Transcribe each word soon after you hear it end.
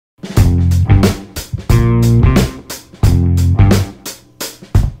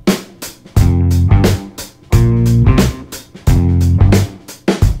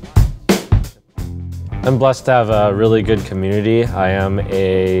blessed to have a really good community. I am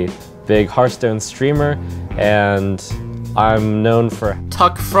a big Hearthstone streamer, and I'm known for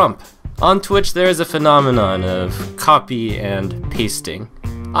tuck frump. On Twitch, there is a phenomenon of copy and pasting.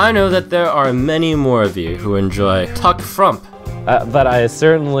 I know that there are many more of you who enjoy tuck frump. But I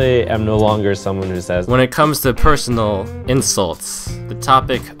certainly am no longer someone who says, when it comes to personal insults, the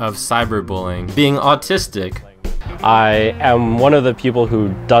topic of cyberbullying, being autistic, I am one of the people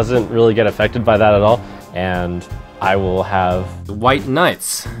who doesn't really get affected by that at all, and I will have white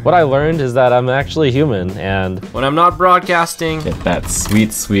nights. What I learned is that I'm actually human, and when I'm not broadcasting, get that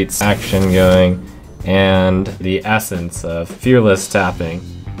sweet, sweet action going, and the essence of fearless tapping.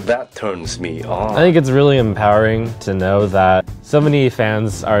 That turns me on. I think it's really empowering to know that so many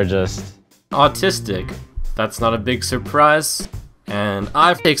fans are just autistic. That's not a big surprise, and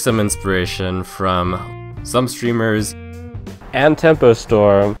I've taken some inspiration from some streamers and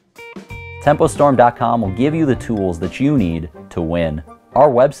TempoStorm. TempoStorm.com will give you the tools that you need to win. Our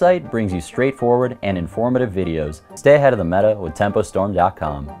website brings you straightforward and informative videos. Stay ahead of the meta with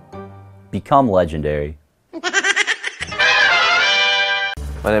TempoStorm.com. Become legendary.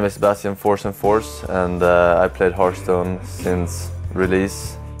 My name is Sebastian Force and Force, and I played Hearthstone since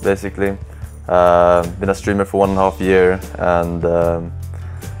release, basically. Been a streamer for 1.5 years and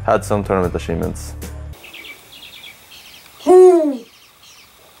had some tournament achievements.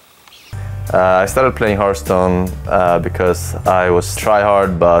 I started playing Hearthstone because I was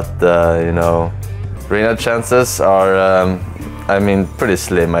tryhard, but you know, arena chances are, I mean, pretty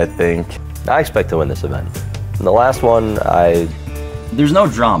slim, I think. I expect to win this event. In the last one, There's no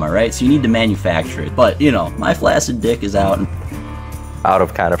drama, right? So you need to manufacture it. But, you know, my flaccid dick is out. out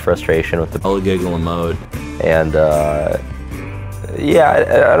of kind of frustration with the giggle mode. And yeah,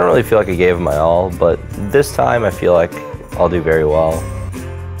 I don't really feel like I gave it my all, but this time I feel like I'll do very well.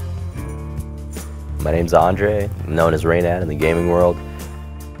 My name's Andre, known as Raynad in the gaming world.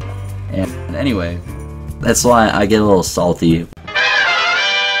 And anyway, that's why I get a little salty.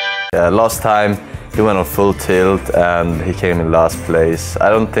 Yeah, last time he went on full tilt and he came in last place. I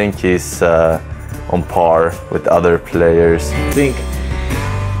don't think he's on par with other players. I think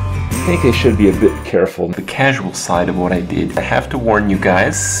I should be a bit careful. The casual side of what I did. I have to warn you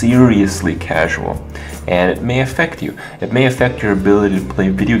guys, seriously casual. And it may affect you. It may affect your ability to play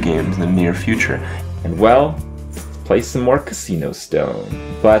video games in the near future. And well, play some more Casino Stone.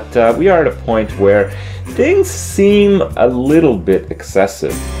 But we are at a point where things seem a little bit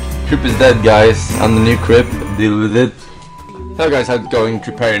excessive. Crypt is dead, guys. I'm the new Crypt. Deal with it. Hello guys, how's it going?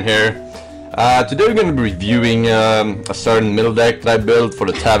 Cryptarian here. Today we're going to be reviewing a certain middle deck that I built for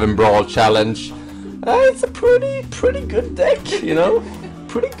the Tavern Brawl challenge. It's a pretty good deck, you know?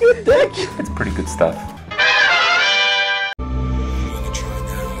 Pretty good deck. It's pretty good stuff.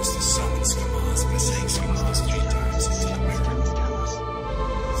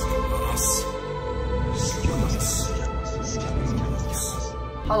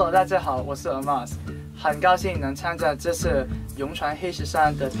 Hello， 大家好，我是 Amas， 很高兴能参加这次勇传黑石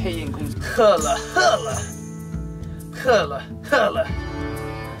山的配音工作。喝了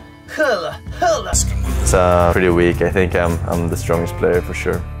，It's pretty weak. I think I'm the strongest player for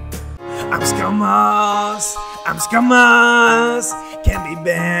sure. I'm Scamas, can't be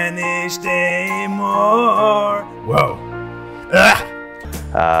banished anymore. Whoa.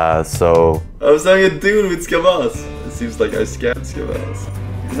 So I was having a duel with Scamas. It seems like I scammed Scamas.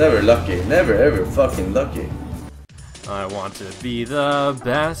 Never lucky, never ever fucking lucky. I want to be the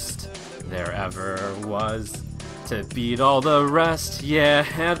best there ever was, to beat all the rest, yeah,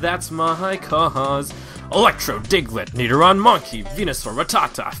 that's my cause. Electro, Diglett, Nidoron, Monkey, Venusaur,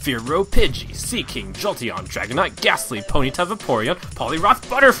 Rattata, Fearow, Pidgey, Seaking, Jolteon, Dragonite, Ghastly, Ponyta, Vaporeon, Poliwrath,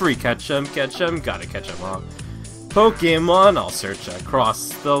 Butterfree, catch 'em, gotta catch 'em all. Pokemon, I'll search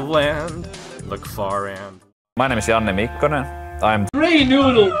across the land, look far and... My name is Janne Mikkonen. I'm Ray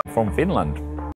Noodle from Finland.